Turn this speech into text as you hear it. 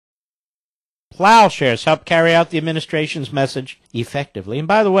Plowshares helped carry out the administration's message effectively. And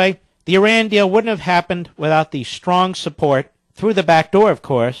by the way, the Iran deal wouldn't have happened without the strong support, through the back door, of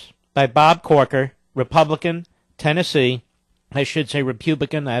course, by Bob Corker, Republican, Tennessee, I should say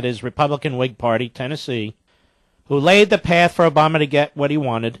Republican, that is Republican Whig Party, Tennessee, who laid the path for Obama to get what he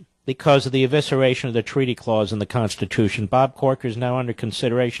wanted because of the evisceration of the treaty clause in the Constitution. Bob Corker is now under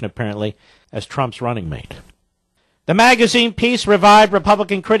consideration, apparently, as Trump's running mate. The magazine piece revived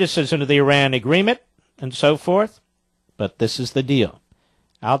Republican criticism of the Iran agreement and so forth. But this is the deal.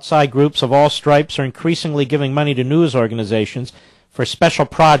 Outside groups of all stripes are increasingly giving money to news organizations for special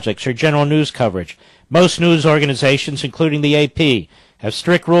projects or general news coverage. Most news organizations, including the AP, have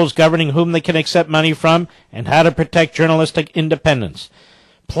strict rules governing whom they can accept money from and how to protect journalistic independence.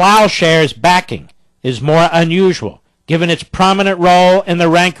 Plowshares' backing is more unusual, given its prominent role in the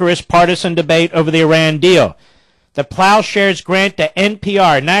rancorous partisan debate over the Iran deal. The Plowshares grant to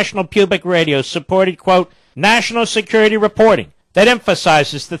NPR, National Public Radio, supported, quote, national security reporting that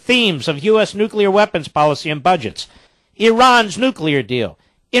emphasizes the themes of U.S. nuclear weapons policy and budgets, Iran's nuclear deal,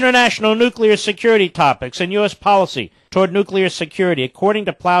 international nuclear security topics, and U.S. policy toward nuclear security, according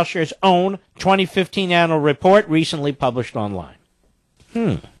to Plowshares' own 2015 annual report recently published online.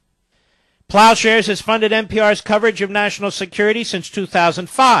 Plowshares has funded NPR's coverage of national security since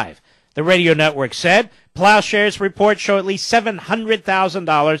 2005. The radio network said Plowshares' reports show at least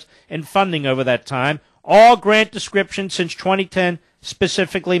 $700,000 in funding over that time. All grant descriptions since 2010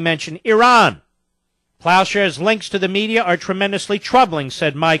 specifically mention Iran. Plowshares' links to the media are tremendously troubling,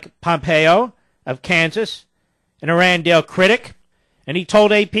 said Mike Pompeo of Kansas, an Iran deal critic, and he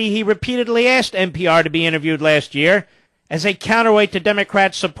told AP he repeatedly asked NPR to be interviewed last year as a counterweight to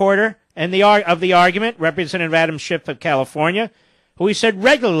Democrat supporter of the argument, Representative Adam Schiff of California, who he said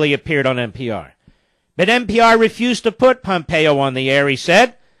regularly appeared on NPR. But NPR refused to put Pompeo on the air, he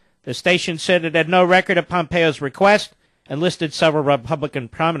said. The station said it had no record of Pompeo's request and listed several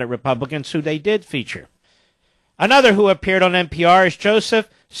prominent Republicans who they did feature. Another who appeared on NPR is Joseph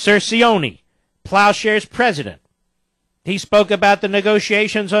Cercioni, Plowshares' president. He spoke about the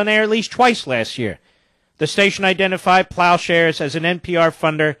negotiations on air at least twice last year. The station identified Plowshares as an NPR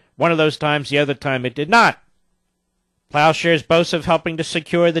funder one of those times, the other time it did not. Plowshares boasts of helping to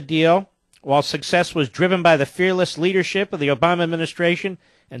secure the deal, while success was driven by the fearless leadership of the Obama administration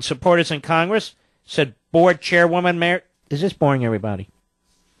and supporters in Congress, said board chairwoman Mayor. Is this boring, everybody?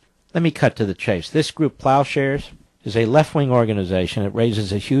 Let me cut to the chase. This group, Plowshares, is a left-wing organization that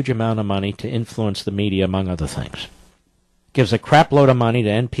raises a huge amount of money to influence the media, among other things. Gives a crap load of money to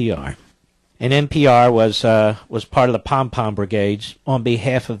NPR. And NPR was part of the pom-pom brigades on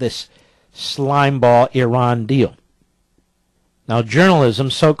behalf of this slimeball Iran deal. Now,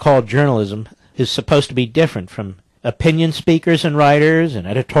 journalism, so-called journalism, is supposed to be different from opinion speakers and writers and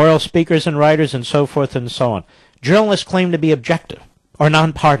editorial speakers and writers and so forth and so on. Journalists claim to be objective or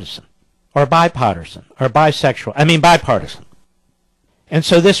nonpartisan or bipartisan or bipartisan. And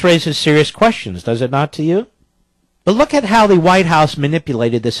so this raises serious questions, does it not to you? But look at how the White House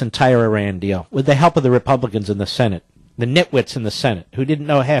manipulated this entire Iran deal with the help of the Republicans in the Senate, the nitwits in the Senate, who didn't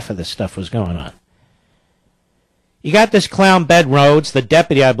know half of this stuff was going on. You got this clown Ben Rhodes, the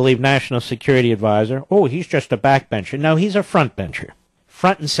deputy, I believe, national security advisor. Oh, he's just a backbencher. No, he's a frontbencher.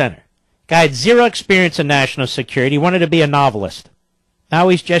 Front and center. Guy had zero experience in national security. He wanted to be a novelist. Now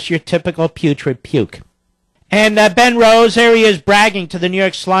he's just your typical putrid puke. And Ben Rhodes, there he is bragging to the New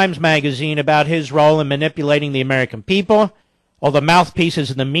York Slimes magazine about his role in manipulating the American people, all the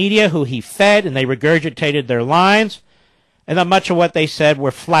mouthpieces of the media who he fed, and they regurgitated their lines, and that much of what they said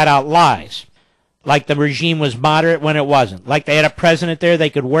were flat-out lies. Like the regime was moderate when it wasn't. Like they had a president there they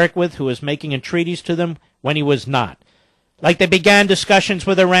could work with who was making entreaties to them when he was not. Like they began discussions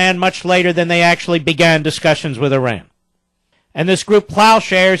with Iran much later than they actually began discussions with Iran. And this group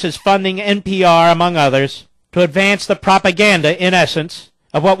Plowshares is funding NPR, among others, to advance the propaganda, in essence,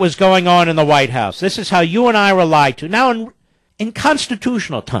 of what was going on in the White House. This is how you and I were lied to. Now, in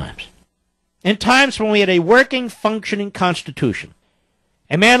constitutional times, in times when we had a working, functioning Constitution,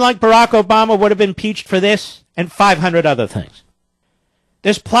 a man like Barack Obama would have been impeached for this and 500 other things.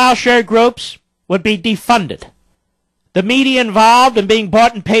 This Plowshare groups would be defunded. The media involved in being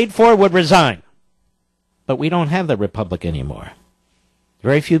bought and paid for would resign. But we don't have the Republic anymore.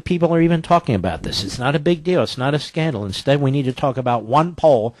 Very few people are even talking about this. It's not a big deal. It's not a scandal. Instead, we need to talk about one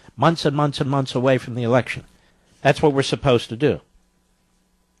poll months and months and months away from the election. That's what we're supposed to do.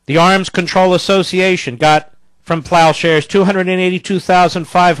 The Arms Control Association got from Plowshares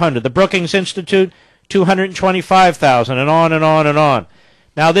 $282,500. The Brookings Institute, $225,000, and on and on and on.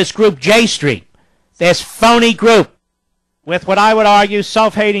 Now this group, J Street, this phony group, with what I would argue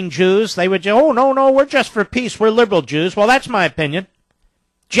self-hating Jews. They would say, oh, no, we're just for peace. We're liberal Jews. Well, that's my opinion.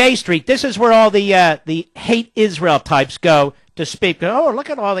 J Street, this is where all the hate Israel types go to speak. Oh, look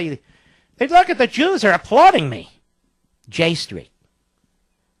at all they look at the Jews. They're applauding me. J Street.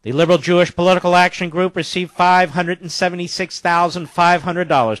 The Liberal Jewish Political Action Group received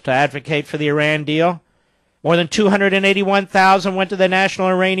 $576,500 to advocate for the Iran deal. More than $281,000 went to the National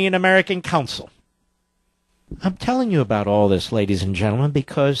Iranian American Council. I'm telling you about all this, ladies and gentlemen,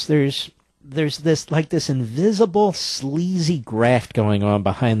 because there's this invisible, sleazy graft going on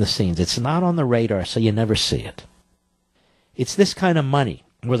behind the scenes. It's not on the radar, so you never see it. It's this kind of money,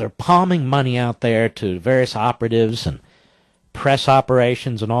 where they're palming money out there to various operatives and press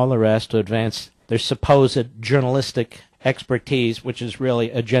operations and all the rest to advance their supposed journalistic expertise, which is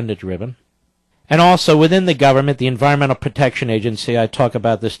really agenda-driven. And also, within the government, the Environmental Protection Agency, I talk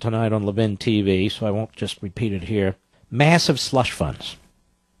about this tonight on Levin TV, so I won't just repeat it here, massive slush funds,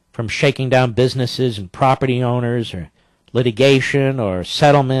 from shaking down businesses and property owners, or litigation, or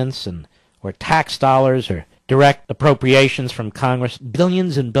settlements, or tax dollars, or direct appropriations from Congress,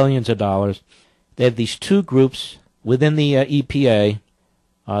 billions and billions of dollars. They have these two groups within the EPA.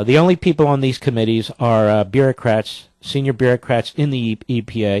 The only people on these committees are bureaucrats, senior bureaucrats in the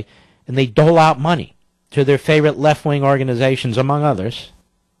EPA, and they dole out money to their favorite left-wing organizations, among other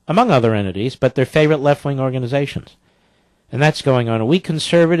entities, but their favorite left-wing organizations. And that's going on. And we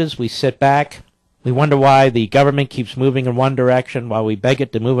conservatives, we sit back. We wonder why the government keeps moving in one direction while we beg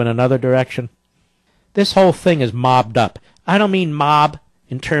it to move in another direction. This whole thing is mobbed up. I don't mean mob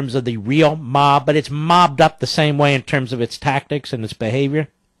in terms of the real mob, but it's mobbed up the same way in terms of its tactics and its behavior.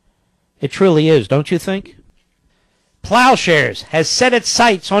 It truly is, don't you think? Plowshares has set its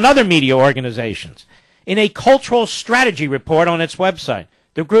sights on other media organizations. In a cultural strategy report on its website,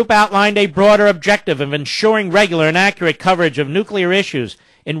 the group outlined a broader objective of ensuring regular and accurate coverage of nuclear issues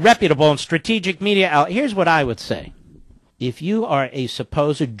in reputable and strategic media outlets. Here's what I would say. If you are a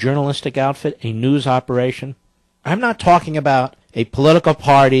supposed journalistic outfit, a news operation, I'm not talking about a political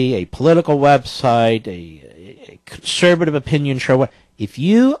party, a political website, a conservative opinion show. If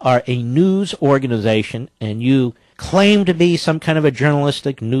you are a news organization and you claim to be some kind of a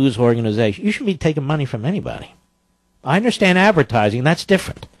journalistic news organization, you shouldn't be taking money from anybody. I understand advertising, that's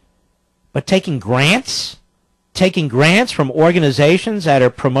different. But taking grants from organizations that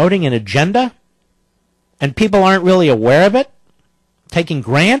are promoting an agenda, and people aren't really aware of it, taking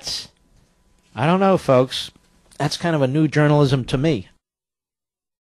grants, I don't know, folks. That's kind of a new journalism to me.